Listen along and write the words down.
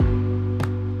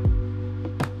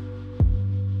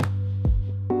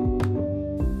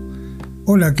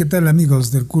Hola, ¿qué tal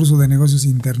amigos del curso de negocios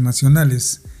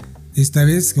internacionales? Esta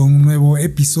vez con un nuevo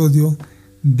episodio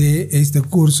de este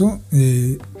curso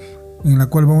en la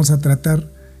cual vamos a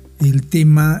tratar el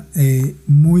tema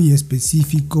muy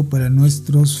específico para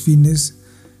nuestros fines,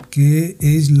 que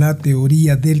es la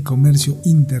teoría del comercio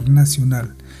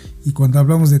internacional. Y cuando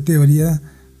hablamos de teoría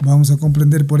vamos a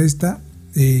comprender por esta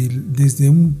desde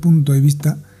un punto de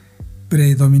vista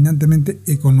predominantemente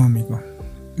económico.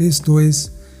 Esto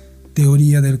es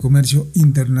teoría del comercio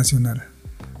internacional.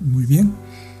 Muy bien,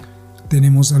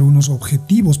 tenemos algunos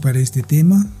objetivos para este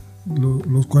tema,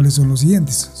 los cuales son los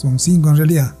siguientes, son 5 en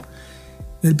realidad.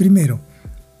 El primero,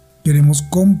 queremos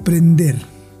comprender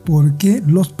por qué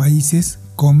los países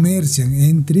comercian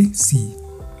entre sí.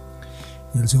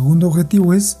 El segundo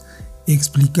objetivo es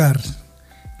explicar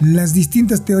las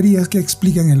distintas teorías que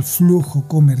explican el flujo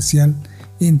comercial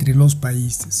entre los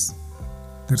países.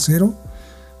 Tercero,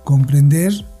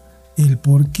 comprender el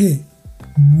por qué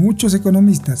muchos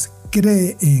economistas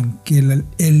creen que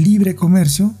el libre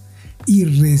comercio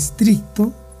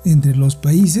irrestricto entre los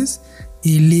países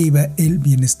eleva el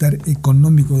bienestar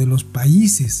económico de los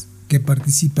países que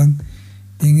participan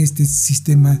en este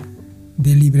sistema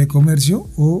de libre comercio,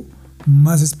 o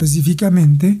más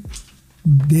específicamente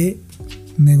de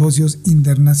negocios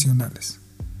internacionales.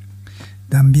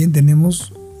 También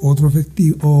tenemos otro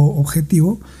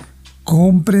objetivo,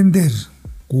 comprender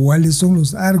cuáles son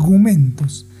los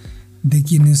argumentos de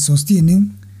quienes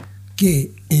sostienen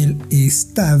que el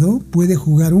Estado puede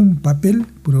jugar un papel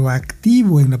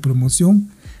proactivo en la promoción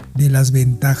de las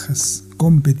ventajas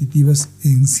competitivas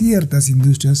en ciertas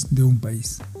industrias de un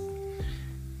país.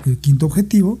 El quinto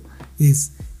objetivo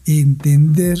es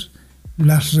entender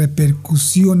las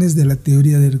repercusiones de la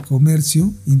teoría del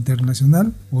comercio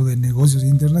internacional o de negocios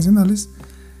internacionales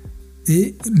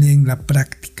en la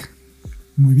práctica.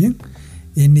 Muy bien.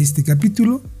 En este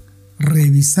capítulo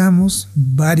revisamos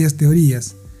varias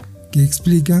teorías que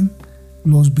explican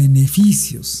los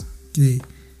beneficios que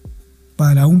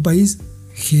para un país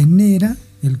genera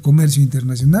el comercio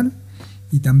internacional,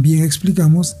 y también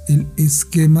explicamos el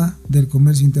esquema del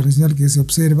comercio internacional que se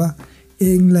observa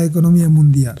en la economía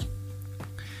mundial.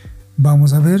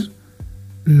 Vamos a ver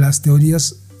las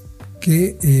teorías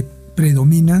que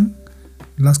predominan,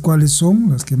 las cuales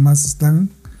son las que más están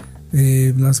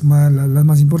las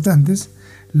más importantes: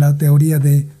 la teoría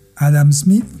de Adam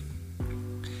Smith,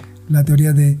 la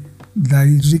teoría de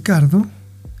David Ricardo,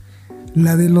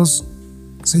 la de los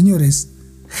señores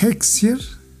Heckscher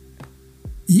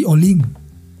y Olin,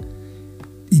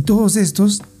 y todos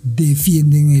estos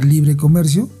defienden el libre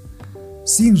comercio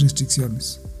sin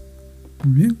restricciones.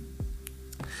 Muy bien,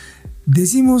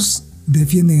 decimos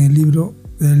defienden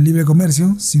el libre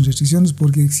comercio sin restricciones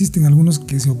porque existen algunos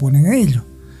que se oponen a ello.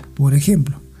 Por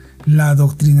ejemplo, la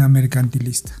doctrina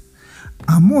mercantilista.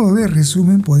 A modo de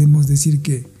resumen, podemos decir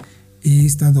que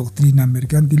esta doctrina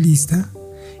mercantilista,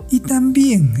 y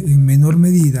también en menor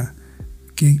medida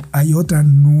que hay otra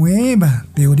nueva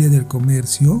teoría del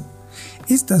comercio,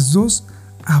 estas dos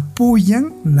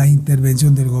apoyan la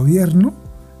intervención del gobierno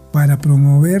para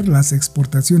promover las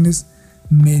exportaciones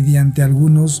mediante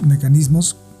algunos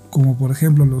mecanismos, como por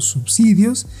ejemplo los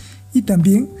subsidios, y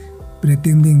también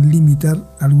pretenden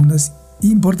limitar algunas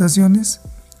importaciones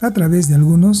a través de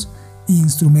algunos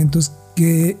instrumentos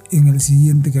que en el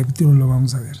siguiente capítulo lo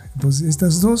vamos a ver. Entonces,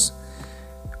 estas dos,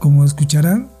 como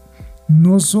escucharán,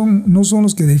 no son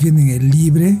los que defienden el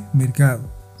libre mercado.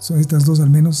 Estas dos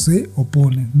al menos se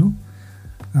oponen, ¿no?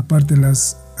 Aparte de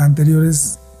las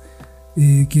anteriores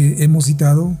que hemos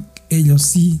citado, ellos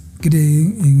sí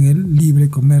creen en el libre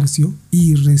comercio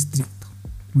irrestricto.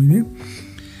 Muy bien.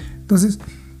 Entonces,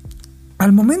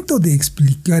 al momento de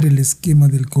explicar el esquema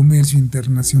del comercio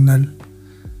internacional,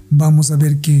 vamos a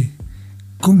ver que,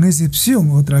 con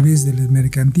excepción otra vez del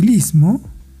mercantilismo,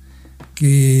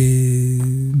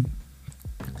 que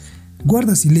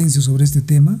guarda silencio sobre este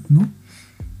tema, ¿no?,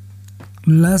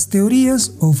 las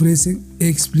teorías ofrecen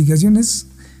explicaciones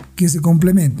que se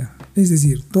complementan, es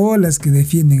decir, todas las que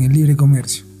defienden el libre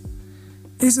comercio.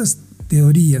 Esas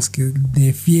teorías que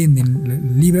defienden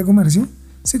el libre comercio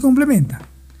se complementan,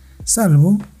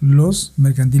 salvo los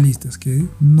mercantilistas, que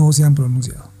no se han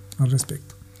pronunciado al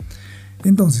respecto.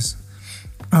 Entonces,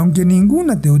 aunque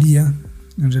ninguna teoría,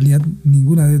 en realidad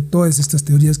ninguna de todas estas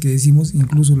teorías que decimos,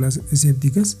 incluso las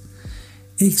escépticas,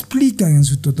 explican en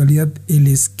su totalidad el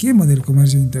esquema del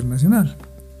comercio internacional,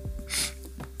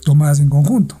 tomadas en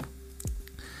conjunto.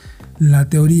 La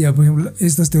teoría, por ejemplo,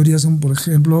 estas teorías son, por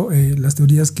ejemplo, las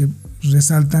teorías que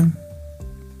resaltan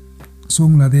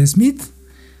son la de Smith,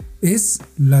 es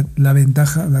la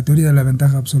teoría de la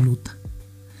ventaja absoluta.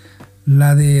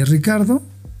 La de Ricardo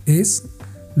es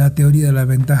la teoría de la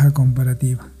ventaja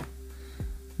comparativa,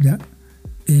 ¿ya?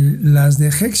 Las de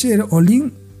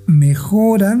Heckscher-Ohlin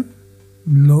mejoran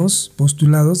los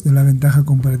postulados de la ventaja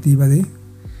comparativa de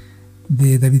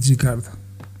David Ricardo.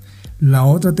 La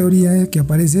otra teoría que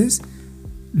aparece es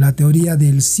la teoría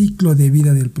del ciclo de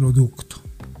vida del producto.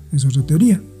 Es otra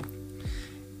teoría.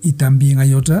 Y también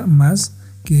hay otra más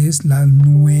que es la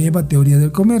nueva teoría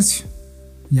del comercio,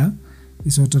 ¿ya?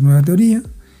 Es otra nueva teoría.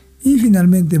 Y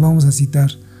finalmente vamos a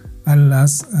citar a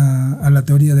la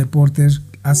teoría de Porter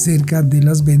acerca de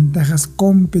las ventajas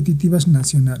competitivas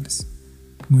nacionales.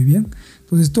 Muy bien.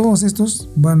 Entonces todos estos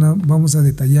vamos a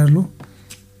detallarlo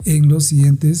en los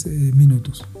siguientes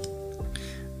minutos.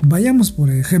 Vayamos, por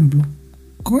ejemplo,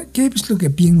 ¿qué es lo que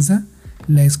piensa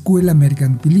la escuela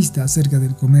mercantilista acerca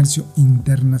del comercio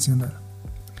internacional?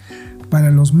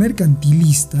 Para los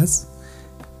mercantilistas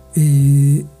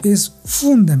es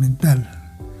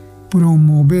fundamental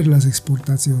promover las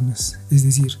exportaciones, es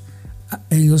decir,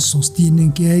 ellos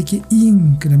sostienen que hay que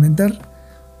incrementar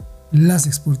las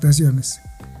exportaciones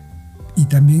y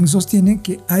también sostienen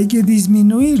que hay que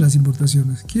disminuir las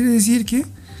importaciones. Quiere decir que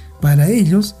para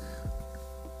ellos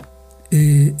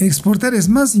exportar es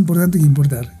más importante que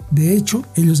importar. De hecho,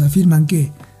 ellos afirman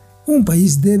que un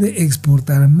país debe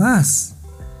exportar más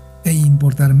e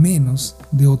importar menos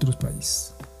de otros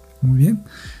países. Muy bien.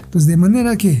 Entonces, de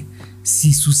manera que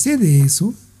si sucede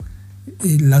eso,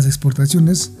 las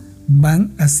exportaciones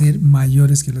van a ser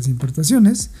mayores que las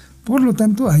importaciones. Por lo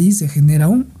tanto, ahí se genera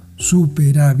un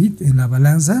superávit en la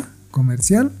balanza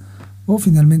comercial o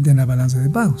finalmente en la balanza de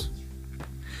pagos.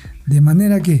 De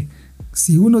manera que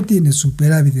si uno tiene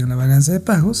superávit en la balanza de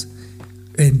pagos,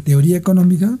 en teoría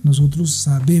económica nosotros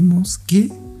sabemos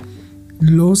que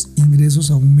los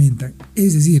ingresos aumentan,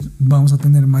 es decir, vamos a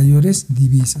tener mayores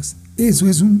divisas. Eso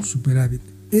es un superávit,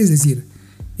 es decir,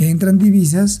 entran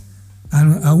divisas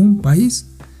a un país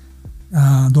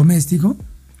doméstico,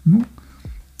 ¿no?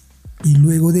 Y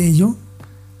luego de ello,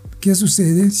 ¿qué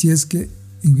sucede si es que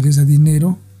ingresa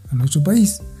dinero a nuestro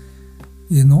país?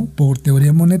 ¿No? Por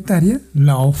teoría monetaria,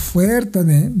 la oferta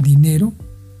de dinero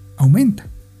aumenta.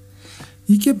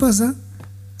 ¿Y qué pasa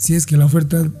si es que la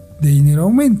oferta de dinero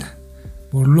aumenta?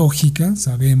 Por lógica,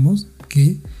 sabemos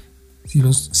que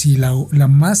si la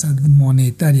masa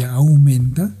monetaria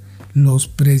aumenta, los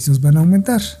precios van a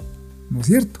aumentar, ¿no es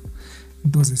cierto?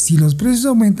 Entonces, si los precios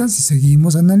aumentan, si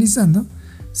seguimos analizando,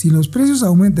 si los precios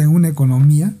aumentan en una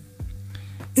economía,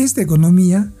 esta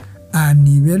economía a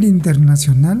nivel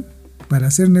internacional, para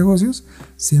hacer negocios,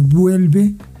 se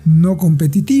vuelve no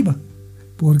competitiva.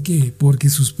 ¿Por qué? Porque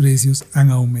sus precios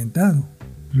han aumentado.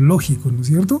 Lógico, ¿no es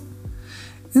cierto?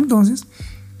 Entonces,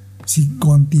 si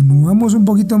continuamos un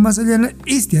poquito más allá en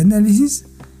este análisis,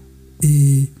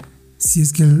 si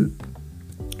es que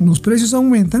los precios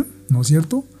aumentan, ¿no es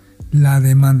cierto?, la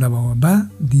demanda va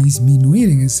a disminuir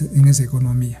en esa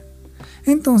economía.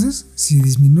 Entonces, si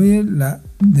disminuye la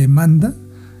demanda,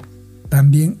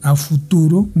 también a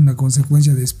futuro, una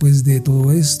consecuencia después de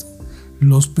todo esto,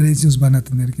 los precios van a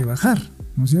tener que bajar,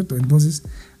 ¿no es cierto? Entonces,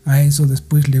 a eso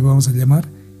después le vamos a llamar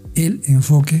el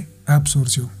enfoque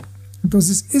absorción.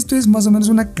 Entonces, esto es más o menos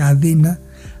una cadena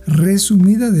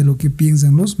resumida de lo que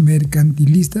piensan los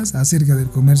mercantilistas acerca del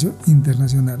comercio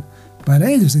internacional. Para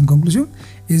ellos, en conclusión,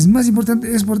 es más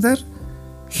importante exportar,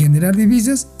 generar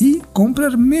divisas y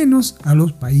comprar menos a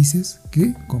los países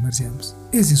que comerciamos.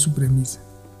 Esa es su premisa.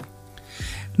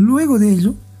 Luego de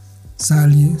ello,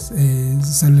 sale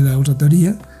la otra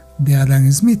teoría de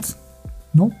Adam Smith,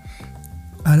 ¿no?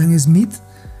 Adam Smith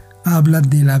habla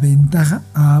de la ventaja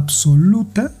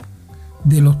absoluta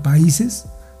de los países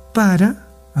para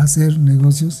hacer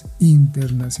negocios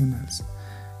internacionales.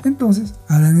 Entonces,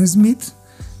 Adam Smith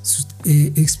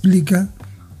explica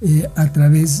a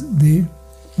través de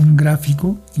un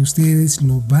gráfico que ustedes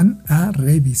lo van a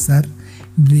revisar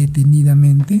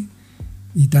detenidamente,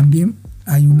 y también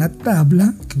hay una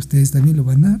tabla que ustedes también lo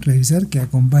van a revisar que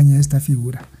acompaña esta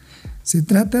figura. Se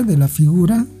trata de la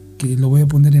figura que lo voy a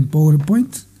poner en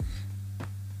PowerPoint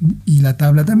y la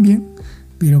tabla también,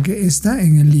 pero que está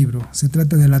en el libro. Se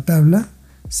trata de la tabla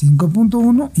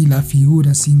 5.1 y la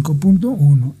figura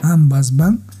 5.1, ambas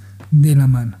van de la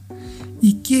mano.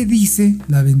 ¿Y qué dice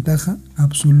la ventaja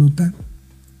absoluta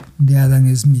de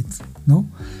Adam Smith, ¿no?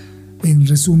 En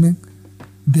resumen,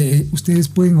 ustedes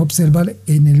pueden observar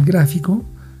en el gráfico,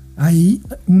 hay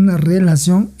una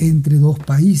relación entre dos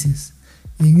países.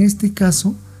 En este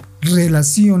caso,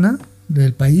 relaciona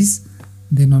el país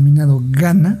denominado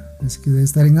Ghana, es que debe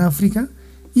estar en África,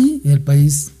 y el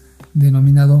país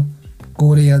denominado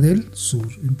Corea del Sur.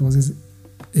 Entonces,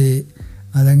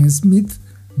 Adam Smith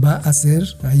va a hacer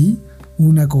ahí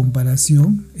una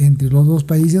comparación entre los dos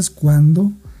países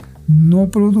cuando no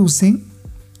producen,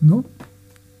 ¿no?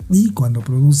 Y cuando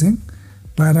producen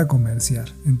para comerciar.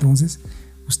 Entonces,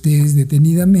 ustedes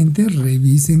detenidamente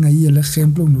revisen ahí el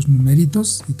ejemplo, unos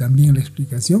numeritos y también la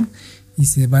explicación, y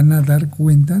se van a dar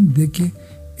cuenta de que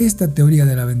esta teoría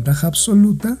de la ventaja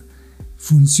absoluta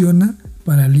funciona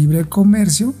para el libre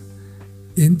comercio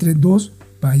entre dos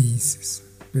países.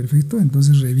 Perfecto,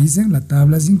 entonces revisen la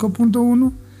tabla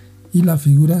 5.1 y la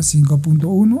figura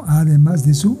 5.1, además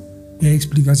de su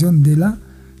explicación de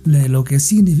lo que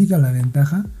significa la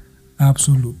ventaja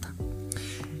absoluta.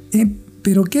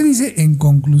 Pero ¿qué dice en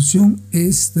conclusión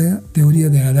esta teoría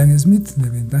de Adam Smith de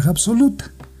ventaja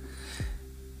absoluta?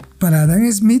 Para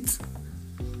Adam Smith,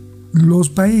 los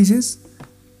países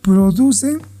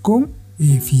producen con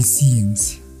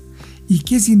eficiencia. ¿Y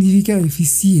qué significa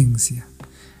eficiencia?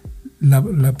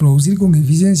 La producir con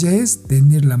eficiencia es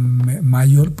tener la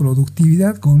mayor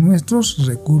productividad con nuestros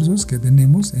recursos que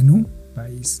tenemos en un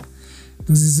país.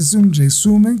 Entonces es un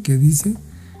resumen que dice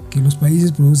que los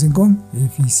países producen con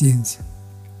eficiencia.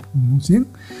 ¿Muy bien?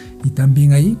 Y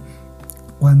también ahí,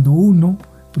 cuando uno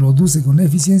produce con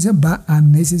eficiencia, va a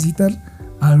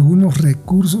necesitar algunos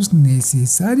recursos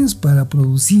necesarios para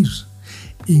producir.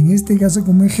 En este caso,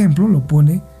 como ejemplo, lo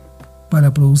pone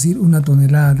para producir 1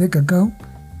 tonelada de cacao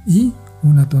y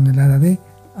 1 tonelada de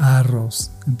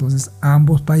arroz. Entonces,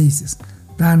 ambos países,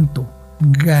 tanto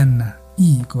Ghana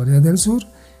y Corea del Sur,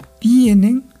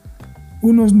 tienen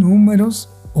unos números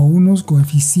o unos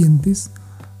coeficientes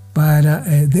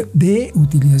de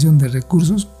utilización de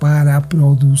recursos para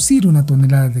producir 1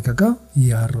 tonelada de cacao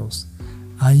y arroz.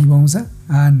 Ahí vamos a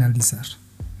analizar.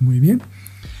 Muy bien.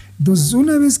 Entonces,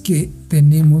 una vez que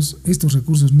tenemos estos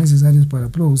recursos necesarios para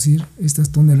producir estas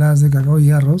toneladas de cacao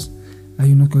y arroz,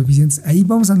 hay unos coeficientes. Ahí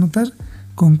vamos a notar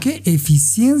con qué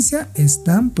eficiencia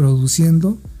están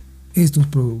produciendo estos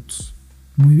productos.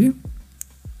 Muy bien.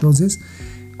 Entonces,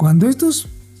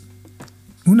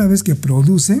 una vez que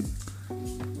producen,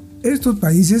 estos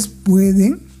países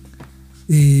pueden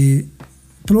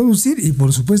producir y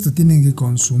por supuesto tienen que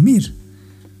consumir.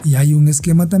 Y hay un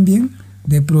esquema también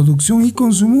de producción y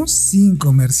consumo sin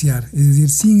comerciar, es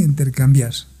decir, sin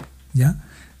intercambiar. ¿Ya?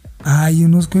 Hay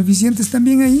unos coeficientes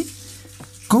también ahí.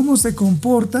 ¿Cómo se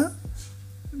comportan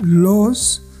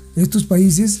estos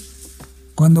países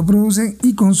cuando producen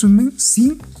y consumen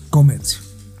sin comercio?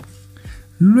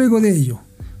 Luego de ello,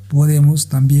 podemos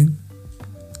también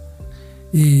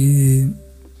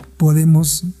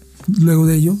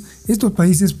estos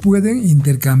países pueden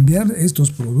intercambiar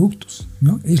estos productos,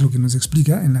 ¿no? Es lo que nos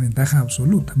explica en la ventaja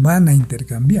absoluta. Van a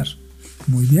intercambiar.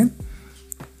 Muy bien.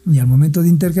 Y al momento de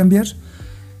intercambiar,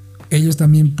 ellos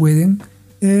también pueden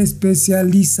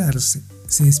especializarse.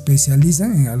 Se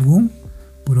especializan en algún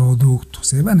producto.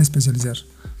 Se van a especializar.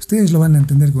 Ustedes lo van a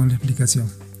entender con la explicación,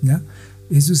 ¿ya?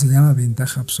 Eso se llama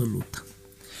ventaja absoluta.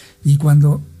 Y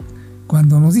cuando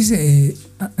nos dice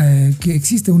que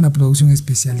existe una producción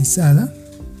especializada,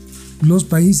 los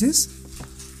países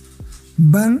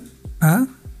van a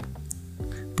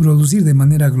producir de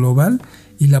manera global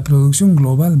y la producción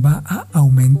global va a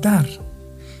aumentar.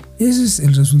 Ese es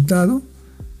el resultado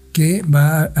que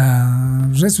va a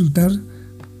resultar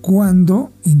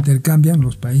cuando intercambian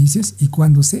los países y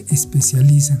cuando se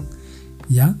especializan,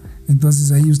 ¿ya?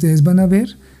 Entonces ahí ustedes van a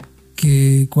ver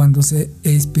que cuando se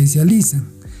especializan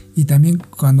y también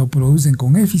cuando producen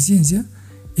con eficiencia,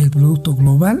 el producto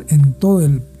global entre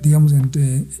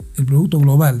el producto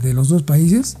global de los dos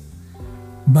países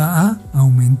va a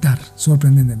aumentar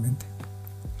sorprendentemente.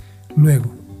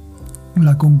 Luego,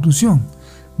 la conclusión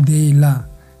de la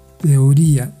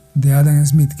teoría de Adam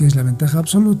Smith, que es la ventaja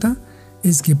absoluta,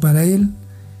 es que para él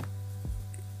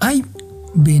hay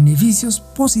beneficios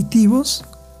positivos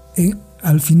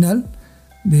al final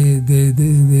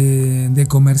de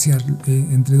comerciar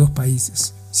entre dos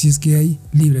países, si es que hay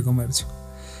libre comercio.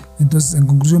 Entonces, en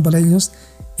conclusión, para ellos,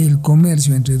 el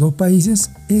comercio entre dos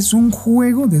países es un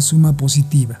juego de suma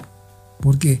positiva.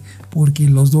 ¿Por qué? Porque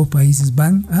los dos países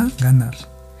van a ganar.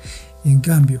 En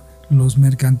cambio, los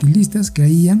mercantilistas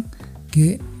creían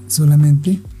que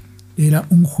solamente era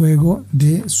un juego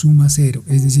de suma cero,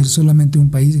 es decir, solamente un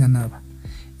país ganaba.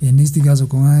 En este caso,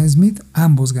 con Adam Smith,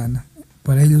 ambos ganan.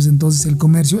 Para ellos, entonces, el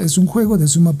comercio es un juego de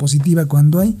suma positiva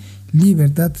cuando hay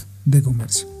libertad de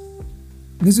comercio.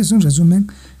 Eso es un resumen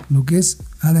lo que es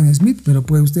Adam Smith, pero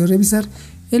puede usted revisar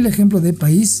el ejemplo de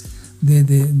país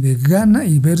de Ghana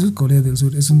y versus Corea del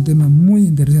Sur. Es un tema muy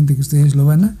interesante que ustedes lo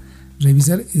van a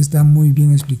revisar. Está muy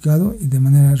bien explicado y de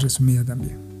manera resumida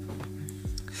también.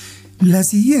 La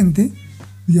siguiente,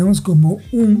 digamos como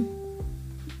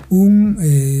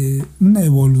una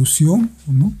evolución,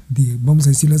 ¿no? Vamos a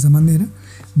decirlo de esa manera.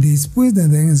 Después de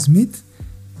Adam Smith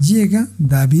llega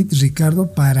David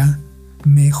Ricardo para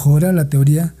mejorar la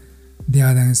teoría de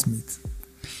Adam Smith.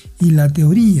 Y la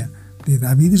teoría de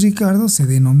David Ricardo se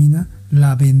denomina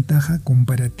la ventaja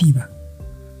comparativa,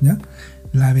 ¿ya?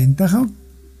 La ventaja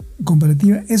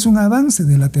comparativa es un avance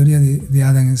de la teoría de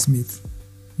Adam Smith,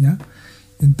 ¿ya?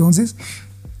 Entonces,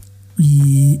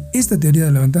 y esta teoría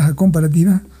de la ventaja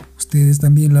comparativa ustedes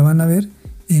también la van a ver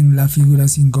en la figura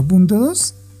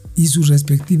 5.2 y su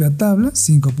respectiva tabla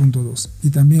 5.2, y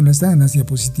también la está en las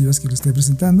diapositivas que les estoy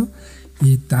presentando,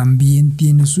 y también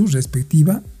tiene su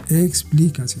respectiva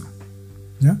explicación,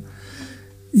 ¿ya?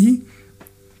 Y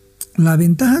la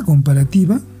ventaja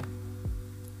comparativa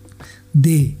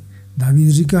de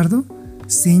David Ricardo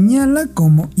señala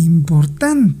como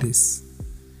importantes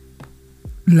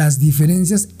las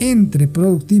diferencias entre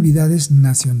productividades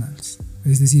nacionales.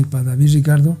 Es decir, para David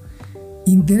Ricardo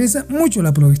interesa mucho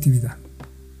la productividad,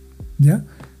 ¿ya?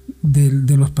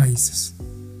 de los países,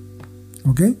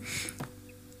 ¿ok?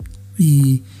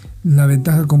 Y la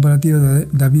ventaja comparativa de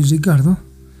David Ricardo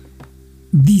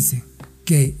dice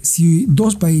que si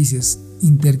dos países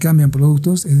intercambian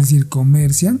productos, es decir,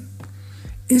 comercian,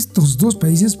 estos dos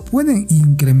países pueden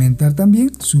incrementar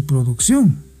también su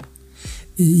producción.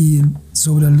 Y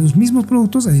sobre los mismos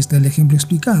productos, ahí está el ejemplo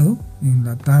explicado en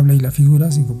la tabla y la figura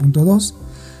 5.2.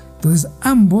 Entonces,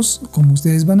 ambos, como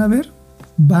ustedes van a ver,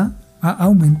 va a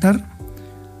aumentar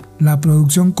la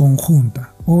producción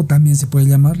conjunta, o también se puede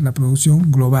llamar la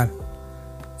producción global.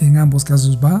 En ambos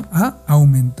casos va a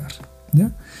aumentar,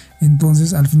 ¿ya?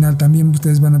 Entonces, al final también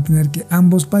ustedes van a tener que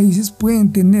ambos países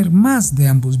pueden tener más de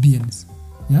ambos bienes,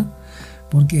 ¿ya?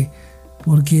 ¿Por qué?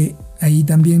 Porque ahí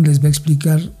también les va a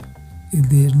explicar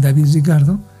de David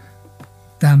Ricardo,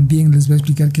 también les va a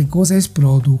explicar qué cosa es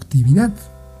productividad,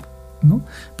 ¿no?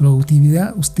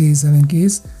 Productividad, ustedes saben que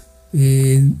es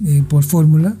por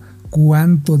fórmula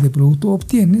cuánto de producto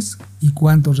obtienes y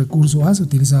cuánto recurso has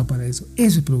utilizado para eso.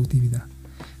 Eso es productividad.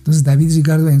 Entonces David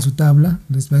Ricardo en su tabla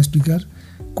les va a explicar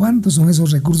cuántos son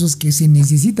esos recursos que se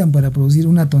necesitan para producir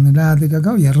una tonelada de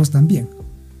cacao y arroz también,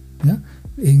 ¿ya?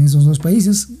 En esos dos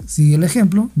países, sigue el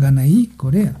ejemplo, gana ahí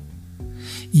Corea.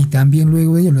 Y también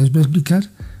luego de ello les voy a explicar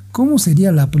cómo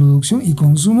sería la producción y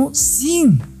consumo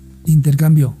sin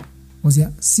intercambio, o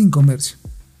sea, sin comercio.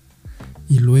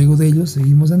 Y luego de ello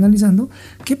seguimos analizando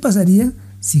qué pasaría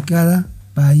si cada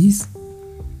país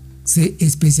se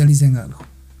especializa en algo,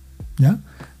 ¿ya?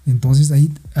 Entonces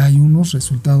ahí hay unos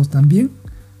resultados también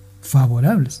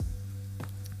favorables.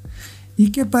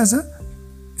 ¿Y qué pasa?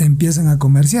 Empiezan a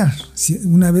comerciar.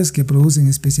 Una vez que producen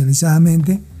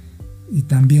especializadamente y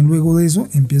también luego de eso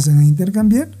empiezan a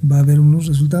intercambiar, va a haber unos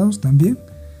resultados también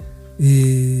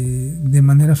de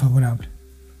manera favorable.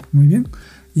 Muy bien.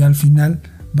 Y al final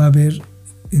va a haber,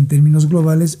 en términos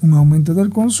globales, un aumento del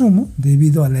consumo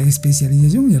debido a la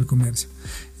especialización y al comercio.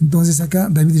 Entonces acá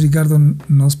David Ricardo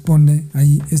nos pone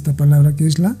ahí esta palabra que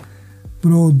es la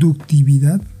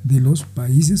productividad de los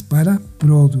países para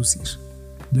producir,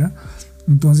 ¿ya?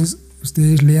 Entonces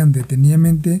ustedes lean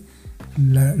detenidamente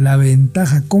la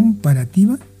ventaja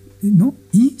comparativa, ¿no?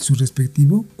 Y su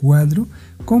respectivo cuadro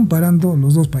comparando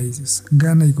los dos países,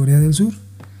 Ghana y Corea del Sur,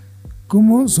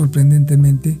 como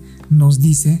sorprendentemente nos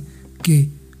dice que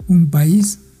un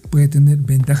país puede tener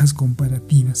ventajas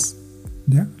comparativas,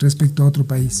 ¿ya? Respecto a otro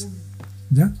país,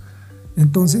 ¿ya?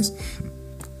 Entonces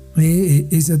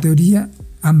esa teoría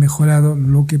ha mejorado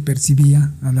lo que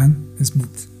percibía Adam Smith.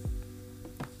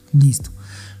 Listo.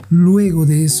 Luego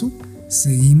de eso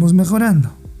seguimos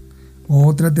mejorando.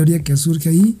 Otra teoría que surge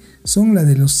ahí son la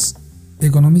de los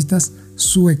economistas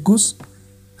suecos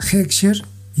Heckscher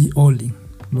y Olin,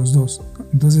 los dos.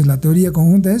 Entonces la teoría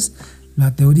conjunta es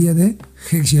la teoría de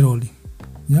Heckscher-Olin,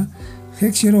 ¿ya?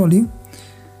 Heckscher-Olin,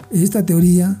 esta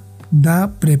teoría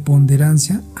da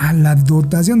preponderancia a la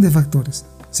dotación de factores.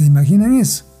 ¿Se imaginan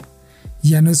eso?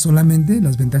 Ya no es solamente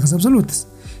las ventajas absolutas,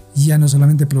 ya no es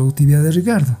solamente productividad de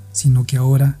Ricardo, sino que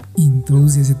ahora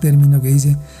introduce ese término que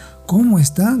dice cómo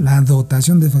está la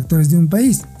dotación de factores de un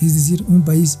país, es decir, un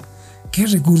país, ¿qué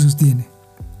recursos tiene?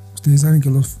 Ustedes saben que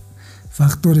los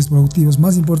factores productivos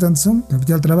más importantes son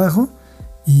capital, trabajo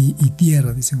y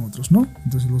tierra, dicen otros, ¿no?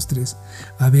 Entonces los tres.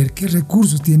 A ver, ¿qué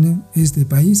recursos tiene este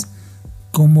país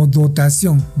como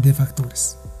dotación de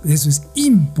factores? Eso es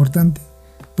importante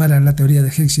para la teoría de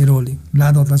Heckscher-Olin,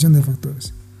 la dotación de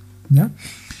factores, ¿ya?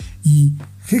 Y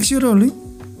Heckscher-Olin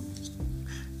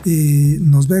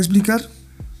nos va a explicar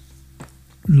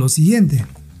lo siguiente.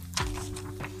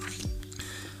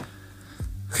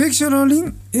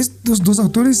 Heckscher-Olin, estos dos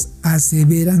autores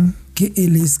aseveran que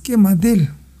el esquema del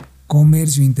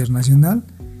comercio internacional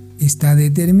está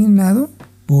determinado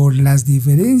por las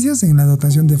diferencias en la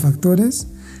dotación de factores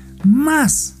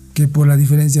más que por la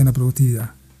diferencia en la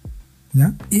productividad.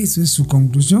 ¿Ya? Esa es su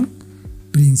conclusión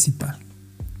principal.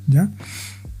 ¿Ya?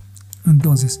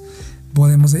 Entonces,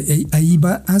 ahí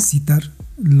va a citar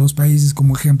los países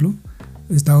como ejemplo,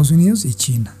 Estados Unidos y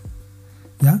China.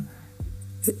 ¿Ya?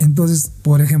 Entonces,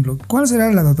 por ejemplo, ¿cuál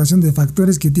será la dotación de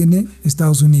factores que tiene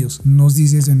Estados Unidos? Nos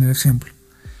dice eso en el ejemplo.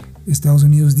 Estados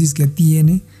Unidos dice que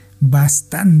tiene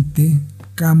bastante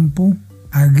campo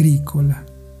agrícola.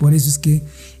 Por eso es que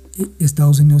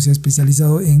Estados Unidos se ha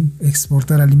especializado en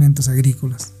exportar alimentos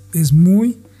agrícolas. Es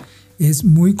muy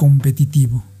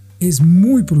competitivo. Es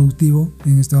muy productivo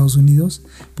en Estados Unidos.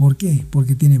 ¿Por qué?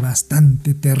 Porque tiene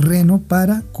bastante terreno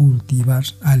para cultivar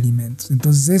alimentos.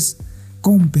 Entonces es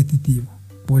competitivo.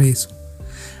 Por eso.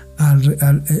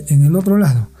 En el otro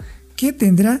lado, ¿qué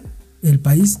tendrá el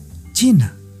país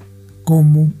China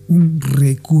como un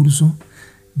recurso,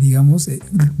 digamos,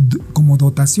 como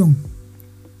dotación?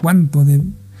 ¿Cuánto de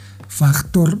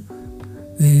factor,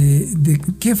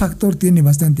 qué factor tiene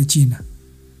bastante China?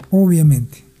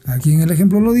 Obviamente, aquí en el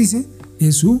ejemplo lo dice,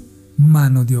 es su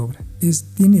mano de obra.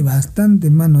 Tiene bastante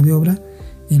mano de obra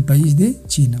el país de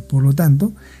China. Por lo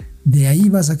tanto, de ahí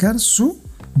va a sacar su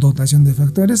dotación de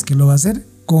factores que lo va a hacer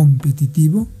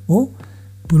competitivo o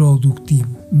productivo,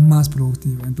 más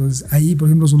productivo. Entonces ahí, por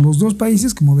ejemplo, son los dos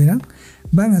países, como verán,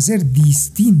 van a ser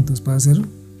distintos para hacer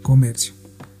comercio,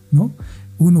 ¿no?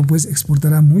 Uno pues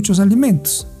exportará muchos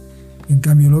alimentos, en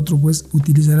cambio el otro pues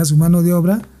utilizará su mano de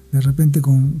obra, de repente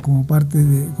como parte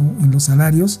en los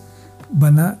salarios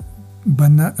van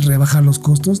a rebajar los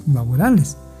costos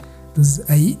laborales. Entonces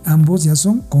ahí ambos ya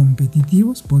son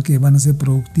competitivos porque van a ser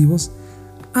productivos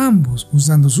ambos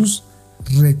usando sus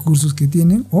recursos que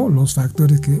tienen o los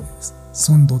factores que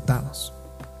son dotados.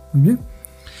 Muy bien.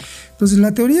 Entonces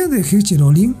la teoría de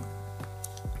Heckscher-Ohlin,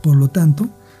 por lo tanto,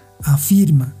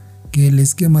 afirma que el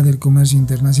esquema del comercio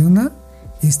internacional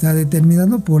está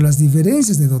determinado por las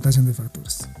diferencias de dotación de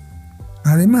factores.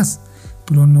 Además,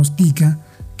 pronostica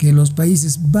que los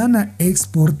países van a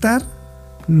exportar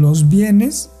los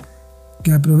bienes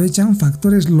que aprovechan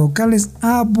factores locales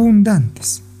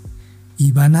abundantes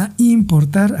y van a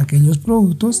importar aquellos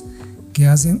productos que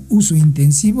hacen uso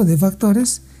intensivo de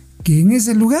factores que en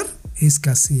ese lugar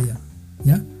escasean,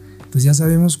 ¿ya? Entonces ya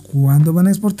sabemos cuándo van a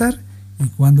exportar y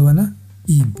cuándo van a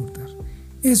importar.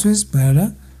 Eso es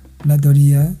para la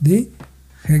teoría de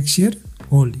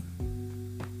Heckscher-Ohlin.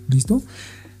 ¿Listo?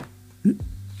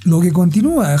 Lo que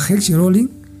continúa Heckscher-Ohlin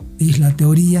es la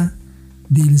teoría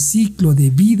del ciclo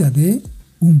de vida de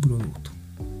un producto.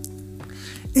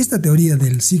 Esta teoría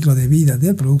del ciclo de vida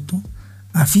del producto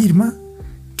afirma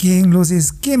que en los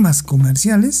esquemas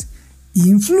comerciales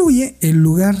influye el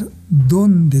lugar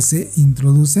donde se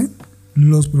introducen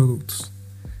los productos.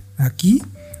 Aquí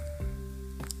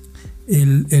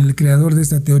el creador de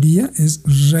esta teoría es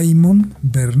Raymond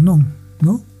Vernon,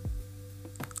 ¿no?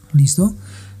 ¿Listo?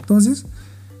 Entonces,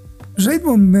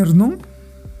 Raymond Vernon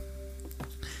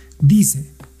dice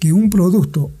que un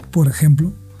producto, por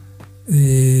ejemplo,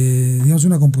 digamos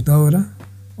una computadora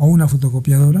o una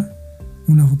fotocopiadora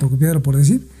por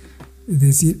decir, es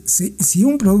decir, si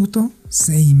un producto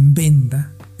se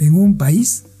inventa en un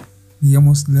país,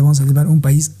 digamos, le vamos a llamar un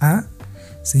país A,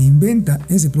 se inventa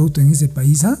ese producto en ese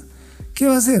país A, ¿qué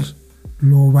va a hacer?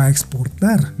 Lo va a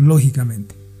exportar,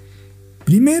 lógicamente.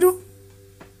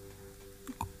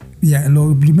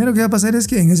 Lo primero que va a pasar es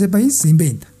que en ese país se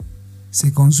inventa,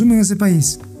 se consume en ese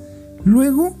país.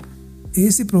 Luego,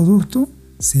 ese producto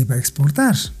se va a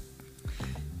exportar.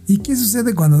 ¿Y qué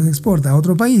sucede cuando se exporta a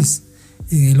otro país?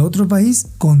 En el otro país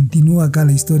continúa acá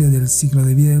la historia del ciclo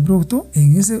de vida del producto.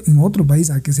 En otro país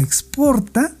al que se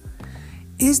exporta,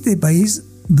 este país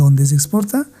donde se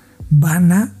exporta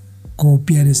van a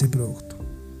copiar ese producto,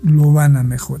 lo van a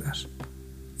mejorar,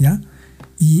 ¿ya?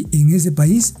 Y en ese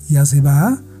país ya se va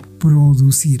a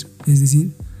producir, es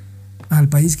decir, al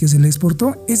país que se le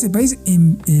exportó, ese país,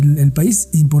 el país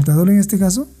importador en este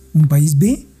caso, un país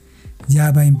B,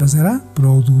 ya va a empezar a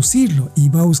producirlo y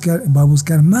va a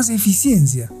buscar más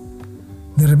eficiencia.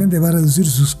 De repente va a reducir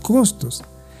sus costos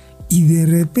y de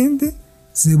repente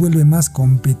se vuelve más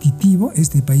competitivo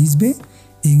este país B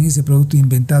en ese producto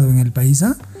inventado en el país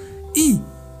A. ¿Y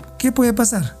qué puede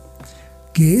pasar?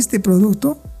 Que este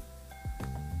producto,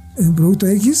 el producto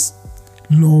X,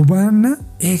 lo van a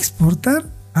exportar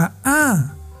a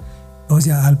A, o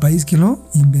sea, al país que lo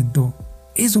inventó.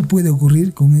 Eso puede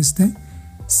ocurrir con este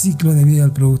ciclo de vida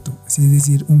del producto. Es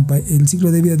decir, el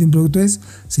ciclo de vida de un producto es: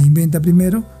 se inventa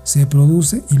primero, se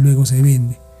produce y luego se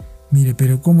vende. Mire,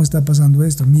 pero ¿cómo está pasando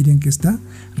esto? Miren que está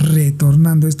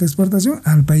retornando esta exportación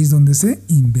al país donde se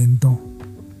inventó.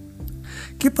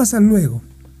 ¿Qué pasa luego?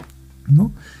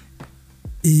 ¿No?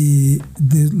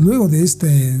 Luego de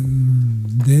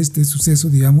este suceso,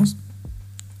 digamos,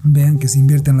 vean que se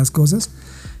invierten las cosas.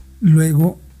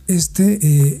 Luego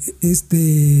este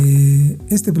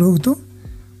producto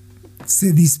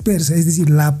se dispersa, es decir,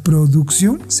 la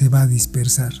producción se va a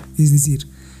dispersar. Es decir,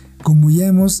 como ya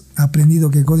hemos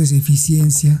aprendido qué cosa es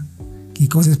eficiencia, qué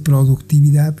cosa es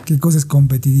productividad, qué cosa es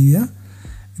competitividad,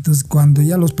 entonces cuando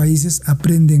ya los países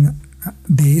aprenden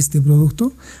de este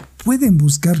producto, pueden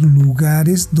buscar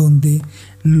lugares donde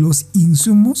los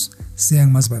insumos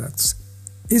sean más baratos.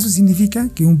 Eso significa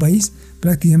que un país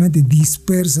prácticamente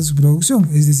dispersa su producción,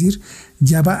 es decir,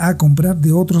 ya va a comprar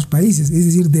de otros países, es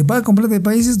decir, va a comprar de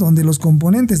países donde los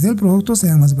componentes del producto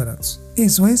sean más baratos.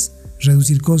 Eso es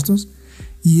reducir costos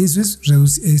y eso es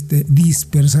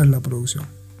dispersar la producción,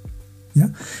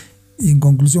 ¿ya? Y en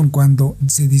conclusión, cuando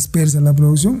se dispersa la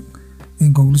producción,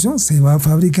 se va a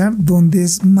fabricar donde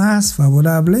es más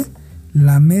favorable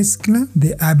la mezcla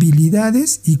de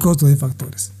habilidades y costo de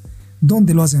factores,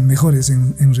 donde lo hacen mejores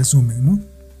en resumen, ¿no?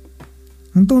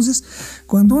 Entonces,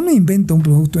 cuando uno inventa un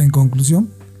producto, en conclusión,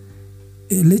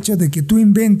 el hecho de que tú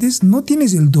inventes, no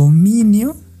tienes el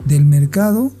dominio del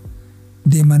mercado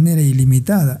de manera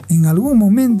ilimitada. En algún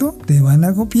momento te van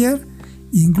a copiar,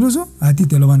 incluso a ti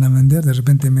te lo van a vender de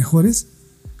repente en mejores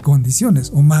condiciones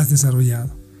o más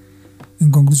desarrollado.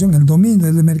 En conclusión, el dominio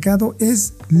del mercado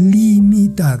es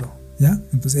limitado, ¿ya?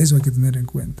 Entonces eso hay que tener en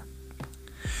cuenta.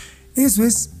 Eso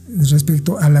es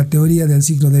respecto a la teoría del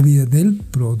ciclo de vida del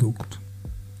producto.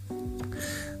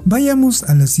 Vayamos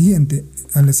a la siguiente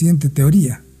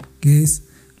teoría, que es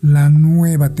la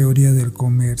nueva teoría del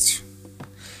comercio.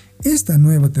 Esta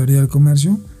nueva teoría del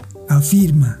comercio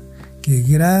afirma que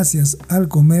gracias al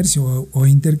comercio o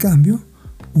intercambio,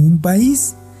 un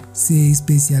país se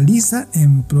especializa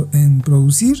en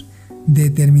producir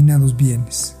determinados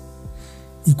bienes.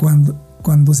 Y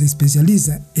cuando se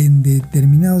especializa en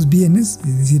determinados bienes,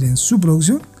 es decir, en su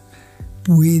producción,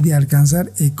 puede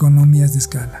alcanzar economías de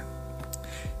escala,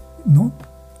 ¿no?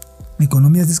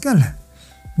 Economías de escala.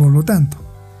 Por lo tanto,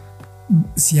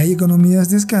 si hay economías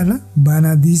de escala, van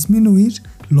a disminuir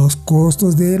los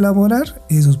costos de elaborar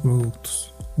esos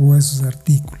productos o esos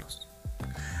artículos.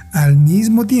 Al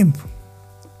mismo tiempo,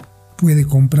 puede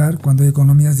comprar, cuando hay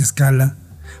economías de escala,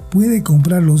 puede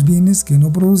comprar los bienes que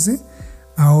no produce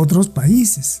a otros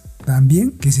países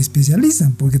también que se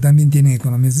especializan, porque también tienen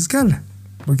economías de escala,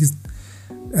 porque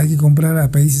hay que comprar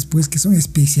a países pues que son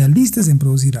especialistas en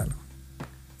producir algo,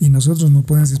 y nosotros no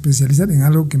podemos especializar en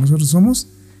algo que nosotros somos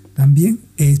también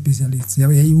especialistas. Ya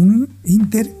hay un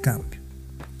intercambio,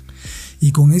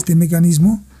 y con este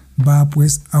mecanismo va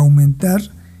pues a aumentar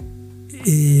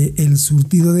el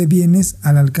surtido de bienes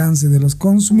al alcance de los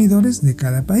consumidores de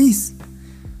cada país,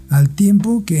 al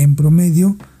tiempo que en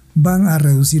promedio van a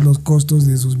reducir los costos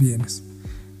de sus bienes.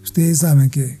 Ustedes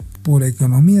saben que por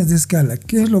economías de escala,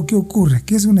 ¿qué es lo que ocurre?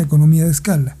 ¿Qué es una economía de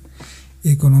escala?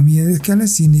 Economía de escala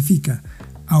significa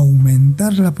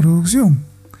aumentar la producción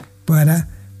para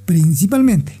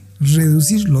principalmente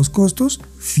reducir los costos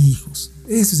fijos.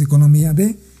 Eso es economía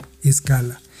de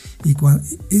escala. Y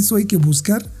eso hay que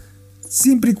buscar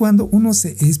siempre y cuando uno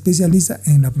se especializa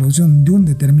en la producción de un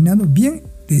determinado bien,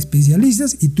 te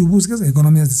especializas y tú buscas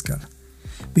economías de escala.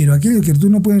 Pero aquello que tú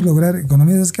no puedes lograr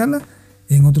economías de escala,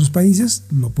 en otros países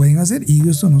lo pueden hacer y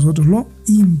esto nosotros lo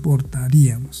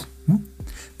importaríamos, ¿no?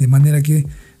 De manera que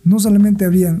no solamente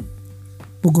habrían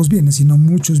pocos bienes, sino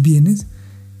muchos bienes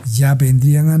ya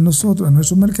vendrían a nosotros, a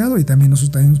nuestro mercado, y también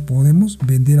nosotros también podemos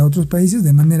vender a otros países,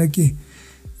 de manera que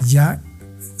ya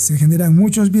se generan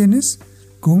muchos bienes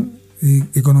con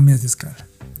economías de escala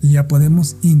y ya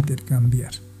podemos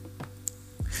intercambiar.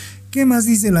 ¿Qué más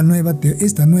dice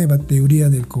esta nueva teoría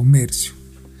del comercio?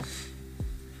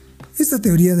 Esta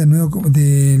teoría de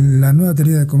la nueva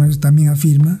teoría del comercio también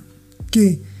afirma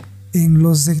que en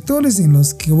los sectores en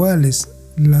los cuales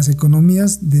las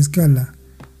economías de escala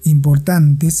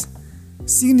importantes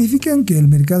significan que el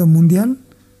mercado mundial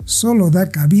solo da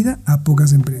cabida a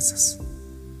pocas empresas.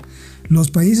 Los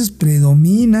países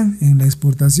predominan en la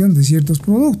exportación de ciertos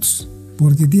productos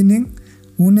porque tienen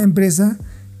una empresa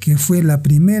que fue la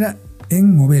primera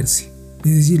en moverse,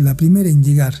 es decir, la primera en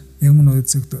llegar en uno de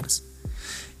los sectores.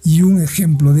 Y un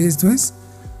ejemplo de esto es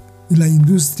la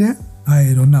industria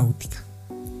aeronáutica,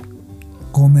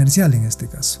 comercial en este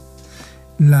caso.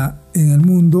 En el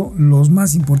mundo, los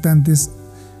más importantes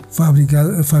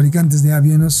fabricantes de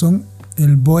aviones son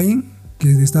el Boeing,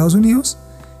 que es de Estados Unidos,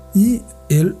 y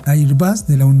el Airbus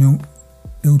de la Unión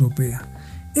Europea.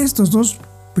 Estos dos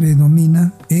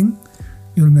predominan en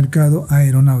el mercado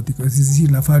aeronáutico, es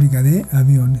decir, la fábrica de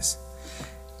aviones.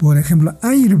 Por ejemplo,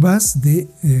 Airbus de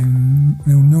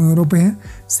la Unión Europea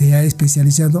se ha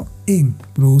especializado en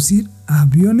producir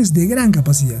aviones de gran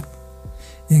capacidad.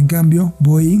 En cambio,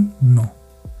 Boeing no.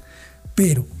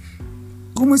 Pero,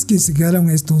 ¿cómo es que se quedaron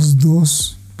estas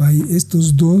dos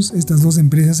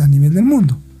empresas a nivel del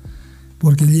mundo?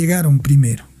 Porque llegaron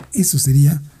primero. Eso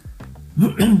sería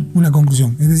una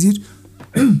conclusión. Es decir,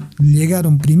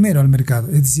 llegaron primero al mercado.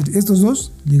 Es decir, estos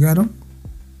dos llegaron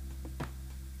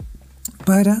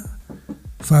para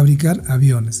fabricar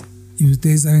aviones. Y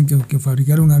ustedes saben que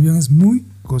fabricar un avión es muy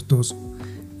costoso.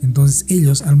 Entonces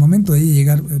ellos, al momento de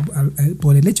llegar,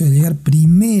 por el hecho de llegar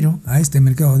primero a este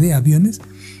mercado de aviones,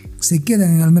 se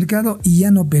quedan en el mercado y ya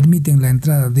no permiten la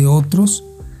entrada de otros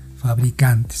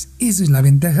fabricantes. Esa es la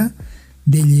ventaja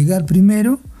de llegar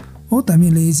primero, o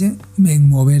también le dicen en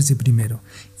moverse primero.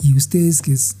 Y ustedes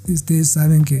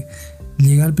saben que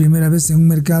llegar primera vez en un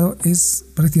mercado es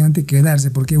prácticamente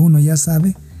quedarse, porque uno ya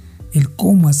sabe el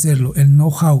cómo hacerlo, el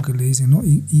know-how que le dicen, ¿no?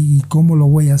 Y cómo lo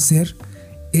voy a hacer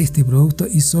este producto,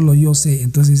 y solo yo sé.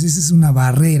 Entonces esa es una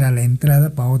barrera a la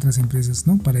entrada para otras empresas,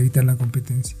 ¿no? Para evitar la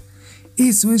competencia.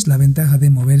 Eso es la ventaja de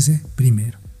moverse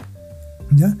primero,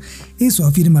 ¿ya? Eso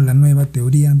afirma la nueva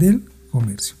teoría del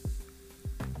comercio.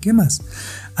 ¿Qué más?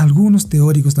 Algunos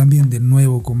teóricos también del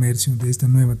nuevo comercio, de esta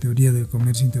nueva teoría del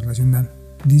comercio internacional,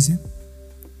 dicen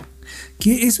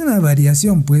que es una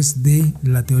variación, pues, de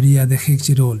la teoría de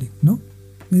Heckscher-Ohlin, ¿no?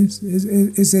 Es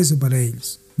eso para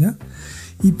ellos, ¿ya?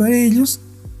 Y para ellos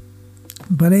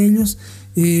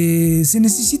se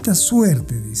necesita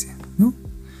suerte, dice, ¿no?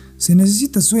 Se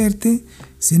necesita suerte,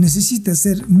 se necesita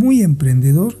ser muy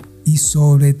emprendedor y,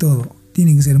 sobre todo,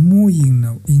 tienen que ser muy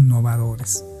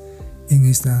innovadores en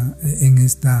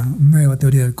esta nueva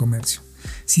teoría del comercio.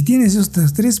 Si tienes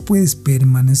estos tres, puedes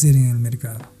permanecer en el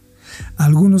mercado.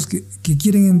 Algunos que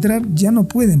quieren entrar ya no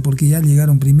pueden, porque ya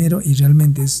llegaron primero y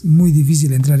realmente es muy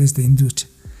difícil entrar a esta industria.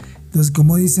 Entonces,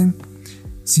 como dicen,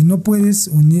 si no puedes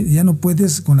ya no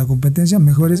puedes con la competencia,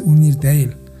 mejor es unirte a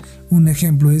él. Un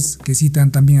ejemplo es, que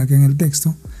citan también acá en el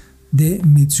texto, de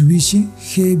Mitsubishi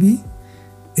Heavy.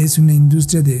 Es una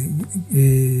industria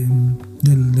del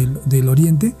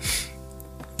Oriente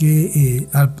que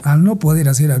al no poder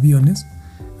hacer aviones,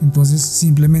 entonces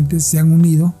simplemente se han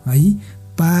unido ahí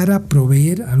para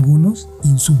proveer algunos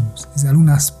insumos, es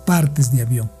algunas partes de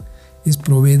avión. Es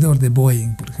proveedor de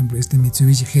Boeing, por ejemplo, este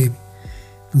Mitsubishi Heavy.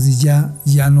 Entonces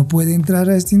ya no puede entrar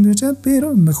a esta industria,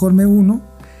 pero mejor me uno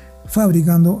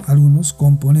fabricando algunos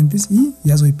componentes y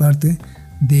ya soy parte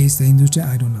de esta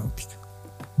industria aeronáutica,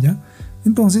 ¿ya?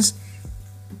 Entonces,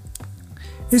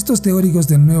 estos teóricos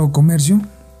del nuevo comercio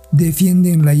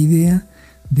defienden la idea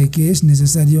de que es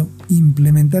necesario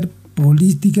implementar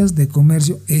políticas de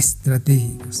comercio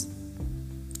estratégicas.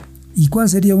 ¿Y cuál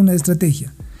sería una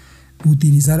estrategia?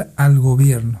 Utilizar al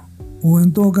gobierno, o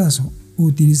en todo caso,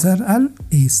 utilizar al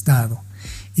Estado.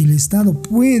 El Estado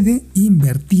puede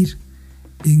invertir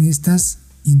en estas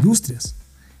industrias.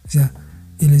 O sea,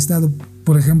 el Estado,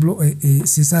 por ejemplo,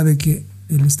 se sabe que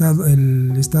el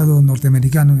Estado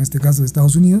norteamericano, en este caso de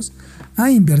Estados Unidos,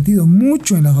 ha invertido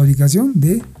mucho en la fabricación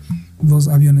de los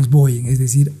aviones Boeing, es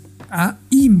decir, ha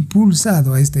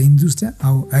impulsado a esta industria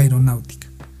aeronáutica.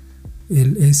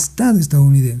 El Estado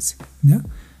estadounidense, ¿ya?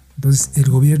 Entonces el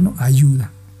gobierno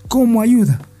ayuda. ¿Cómo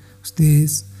ayuda?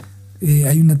 Ustedes,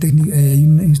 hay una técnica, hay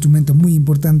un instrumento muy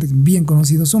importante, bien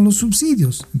conocido, son los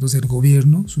subsidios. Entonces el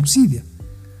gobierno subsidia,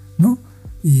 ¿no?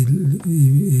 Y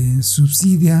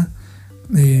subsidia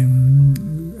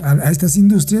a estas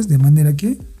industrias de manera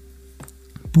que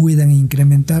puedan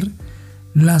incrementar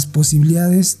las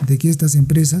posibilidades de que estas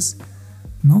empresas,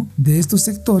 ¿no?, de estos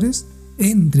sectores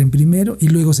entren primero y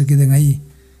luego se queden ahí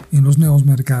en los nuevos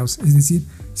mercados. Es decir,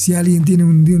 si alguien tiene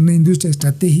una industria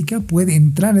estratégica, puede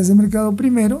entrar a ese mercado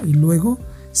primero y luego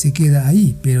se queda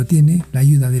ahí, pero tiene la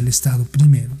ayuda del Estado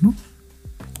primero, ¿no?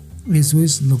 Eso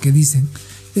es lo que dicen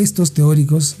estos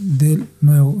teóricos de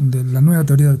la nueva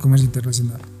teoría del comercio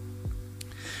internacional.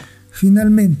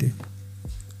 Finalmente,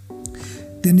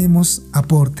 tenemos a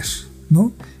Porter,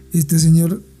 ¿no? Este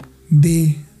señor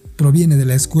proviene de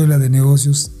la Escuela de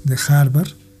Negocios de Harvard,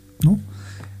 ¿no?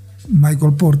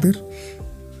 Michael Porter.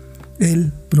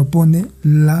 Él propone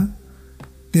la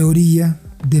teoría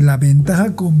de la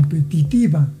ventaja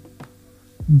competitiva,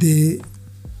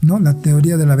 la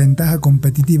teoría de la ventaja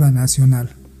competitiva nacional,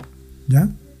 ¿ya?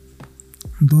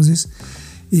 Entonces,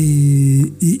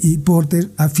 y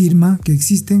Porter afirma que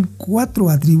existen cuatro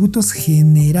atributos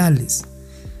generales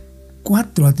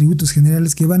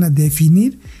que van a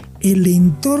definir el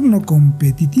entorno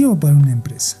competitivo para una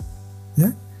empresa,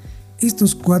 ¿ya?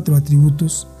 Estos 4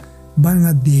 atributos van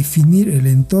a definir el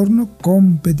entorno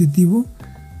competitivo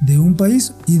de un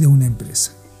país y de una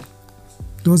empresa.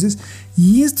 Entonces,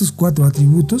 y estos 4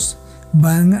 atributos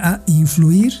van a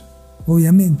influir,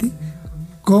 obviamente,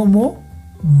 cómo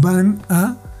van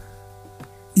a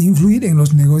influir en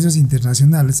los negocios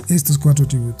internacionales, estos 4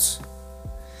 atributos.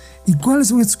 ¿Y cuáles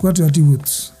son estos 4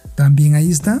 atributos? También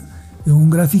ahí está, en un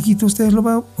grafiquito, ustedes lo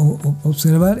van a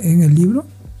observar en el libro.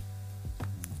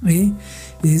 El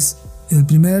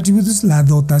primer atributo es la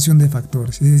dotación de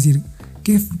factores, es decir,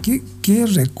 ¿qué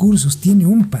recursos tiene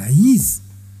un país?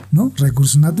 ¿No?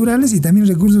 Recursos naturales y también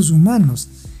recursos humanos.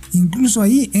 Incluso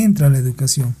ahí entra la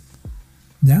educación,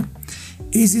 ¿ya?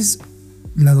 Esa es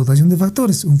la dotación de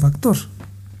factores, un factor.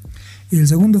 El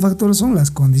segundo factor son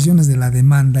las condiciones de la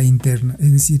demanda interna,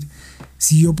 es decir,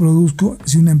 si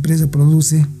una empresa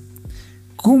produce,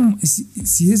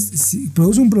 si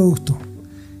produce un producto,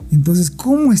 entonces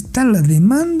 ¿cómo está la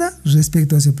demanda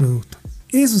respecto a ese producto?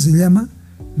 Eso se llama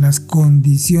las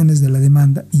condiciones de la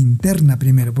demanda interna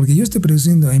primero, porque yo estoy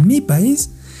produciendo en mi país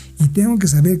y tengo que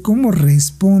saber cómo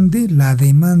responde la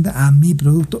demanda a mi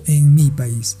producto en mi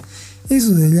país.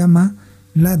 Eso se llama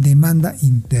la demanda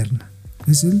interna.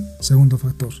 Es el segundo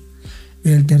factor.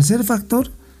 El tercer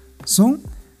factor son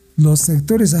los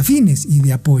sectores afines y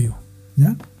de apoyo,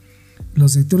 ¿ya?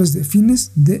 Los sectores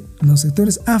afines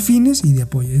y de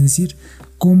apoyo, es decir,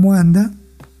 cómo anda,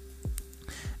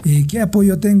 qué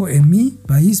apoyo tengo en mi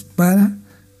país para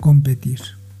competir,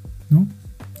 ¿no?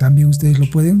 También ustedes lo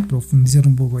pueden profundizar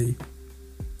un poco ahí.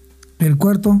 El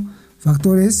cuarto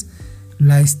factor es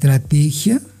la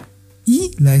estrategia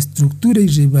y la estructura y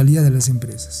rivalidad de las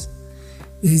empresas.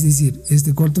 Es decir,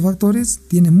 este cuarto factor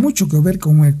tiene mucho que ver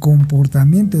con el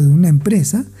comportamiento de una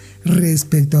empresa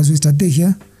respecto a su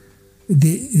estrategia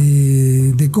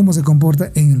de cómo se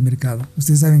comporta en el mercado.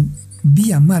 Ustedes saben,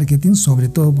 vía marketing, sobre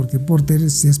todo porque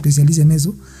Porter se especializa en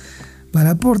eso.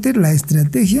 Para Porter la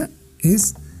estrategia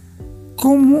es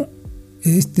cómo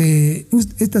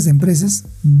estas empresas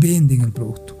venden el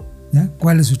producto, ¿ya?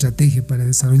 ¿Cuál es su estrategia para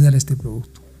desarrollar este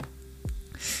producto?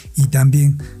 Y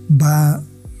también va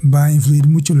a influir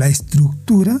mucho la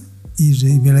estructura y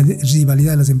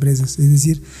rivalidad de las empresas, es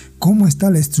decir, cómo está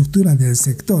la estructura del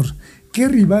sector, qué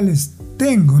rivales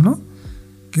tengo, ¿no?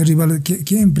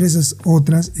 ¿Qué empresas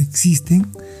otras existen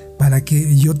para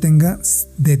que yo tenga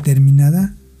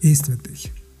determinada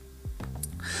estrategia?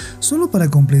 Solo para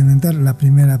complementar la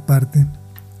primera parte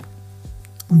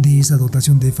de esa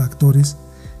dotación de factores,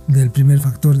 del primer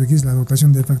factor de que es la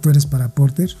dotación de factores para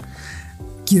Porter,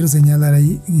 quiero señalar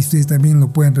ahí, y ustedes también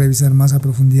lo pueden revisar más a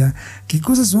profundidad, qué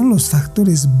cosas son los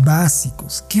factores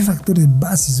básicos, qué factores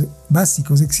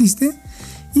básicos existen,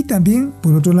 y también,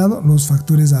 por otro lado, los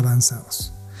factores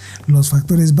avanzados. Los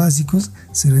factores básicos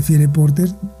se refiere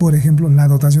Porter, por ejemplo, la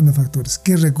dotación de factores,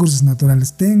 qué recursos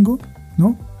naturales tengo,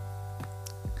 ¿no?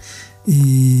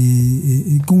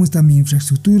 Y cómo está mi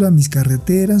infraestructura, mis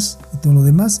carreteras y todo lo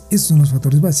demás. Esos son los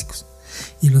factores básicos.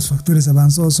 Y los factores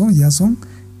avanzados son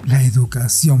la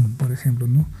educación, por ejemplo,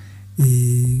 ¿no?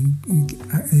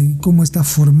 Cómo está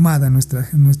formada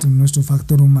nuestro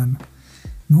factor humano,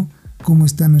 ¿no? Cómo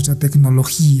está nuestra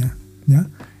tecnología, ¿ya?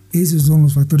 Esos son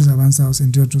los factores avanzados,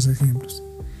 entre otros ejemplos.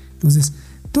 Entonces,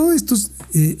 todas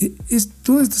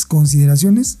estas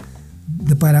consideraciones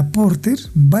para Porter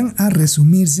van a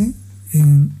resumirse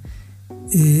en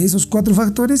esos 4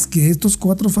 factores, que estos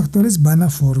 4 factores van a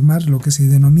formar lo que se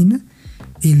denomina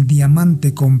el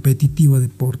diamante competitivo de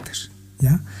Porter,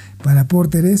 ¿ya? Para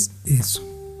Porter es eso,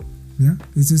 ¿ya?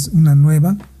 Esa es una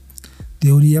nueva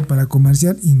teoría para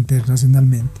comerciar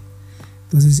internacionalmente.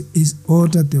 Entonces es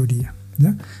otra teoría,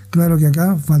 ¿ya? Claro que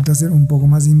acá falta hacer un poco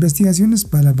más de investigaciones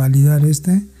para validar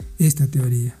esta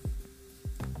teoría.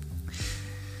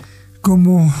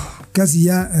 Como casi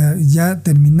ya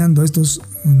terminando estos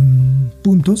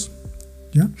puntos,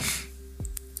 ¿ya?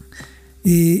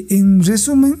 En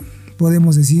resumen,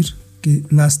 podemos decir que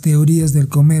las teorías del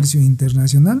comercio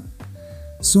internacional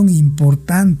son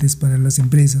importantes para las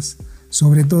empresas,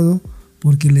 sobre todo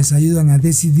porque les ayudan a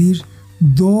decidir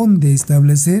dónde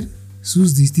establecer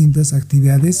sus distintas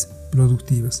actividades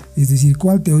productivas. Es decir,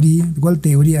 cuál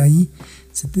teoría ahí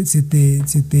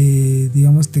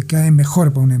te cae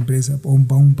mejor para una empresa o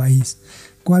para un país.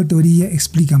 ¿Cuál teoría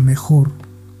explica mejor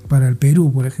para el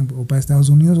Perú, por ejemplo, o para Estados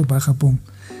Unidos o para Japón?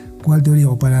 ¿Cuál teoría,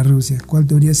 o para Rusia? ¿Cuál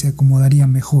teoría se acomodaría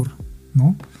mejor,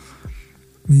 ¿no?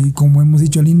 Y como hemos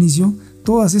dicho al inicio,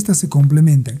 todas estas se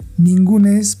complementan.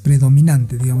 Ninguna es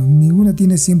predominante, ninguna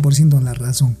tiene 100% la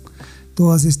razón.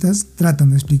 Todas estas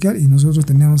tratan de explicar y nosotros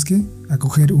tenemos que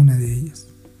acoger una de ellas.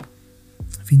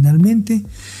 Finalmente,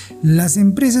 las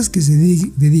empresas que se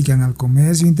dedican al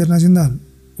comercio internacional,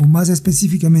 o más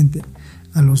específicamente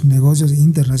a los negocios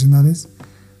internacionales,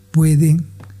 pueden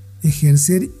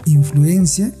ejercer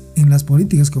influencia en las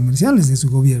políticas comerciales de su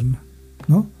gobierno,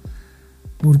 ¿no?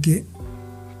 Porque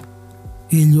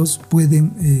ellos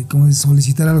pueden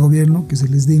solicitar al gobierno que se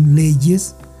les den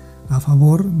leyes a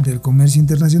favor del comercio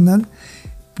internacional,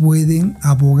 pueden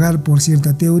abogar por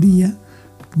cierta teoría,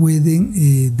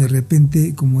 pueden de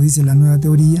repente, como dice la nueva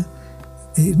teoría,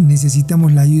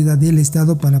 necesitamos la ayuda del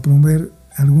Estado para promover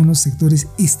algunos sectores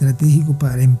estratégicos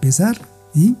para empezar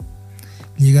y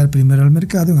llegar primero al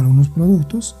mercado en algunos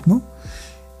productos, ¿no?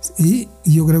 Y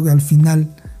yo creo que al final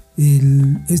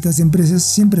estas empresas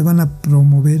siempre van a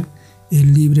promover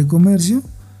el libre comercio,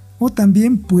 o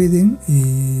también pueden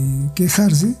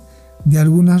quejarse de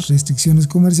algunas restricciones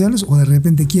comerciales, o de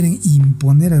repente quieren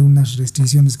imponer algunas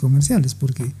restricciones comerciales,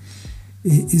 porque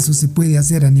eso se puede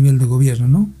hacer a nivel de gobierno,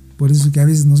 ¿no? Por eso que a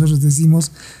veces nosotros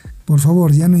decimos, por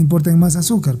favor, ya no importen más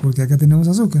azúcar, porque acá tenemos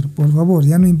azúcar. Por favor,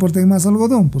 ya no importen más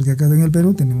algodón, porque acá en el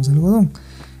Perú tenemos algodón.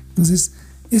 Entonces,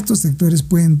 estos sectores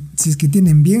pueden, si es que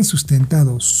tienen bien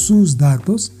sustentados sus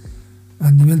datos a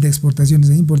nivel de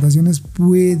exportaciones e importaciones,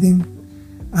 pueden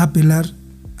apelar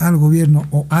al gobierno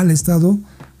o al Estado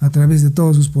a través de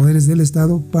todos sus poderes del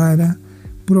Estado para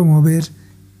promover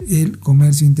el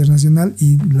comercio internacional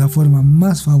y la forma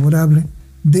más favorable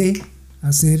de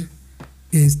hacer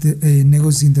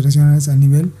negocios internacionales a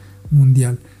nivel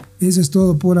mundial. Eso es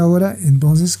todo por ahora.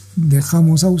 Entonces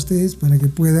dejamos a ustedes para que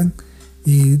puedan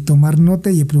tomar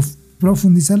nota y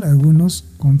profundizar algunos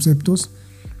conceptos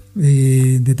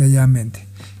detalladamente.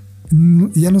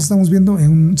 Ya nos estamos viendo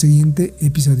en un siguiente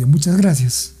episodio. Muchas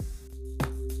gracias.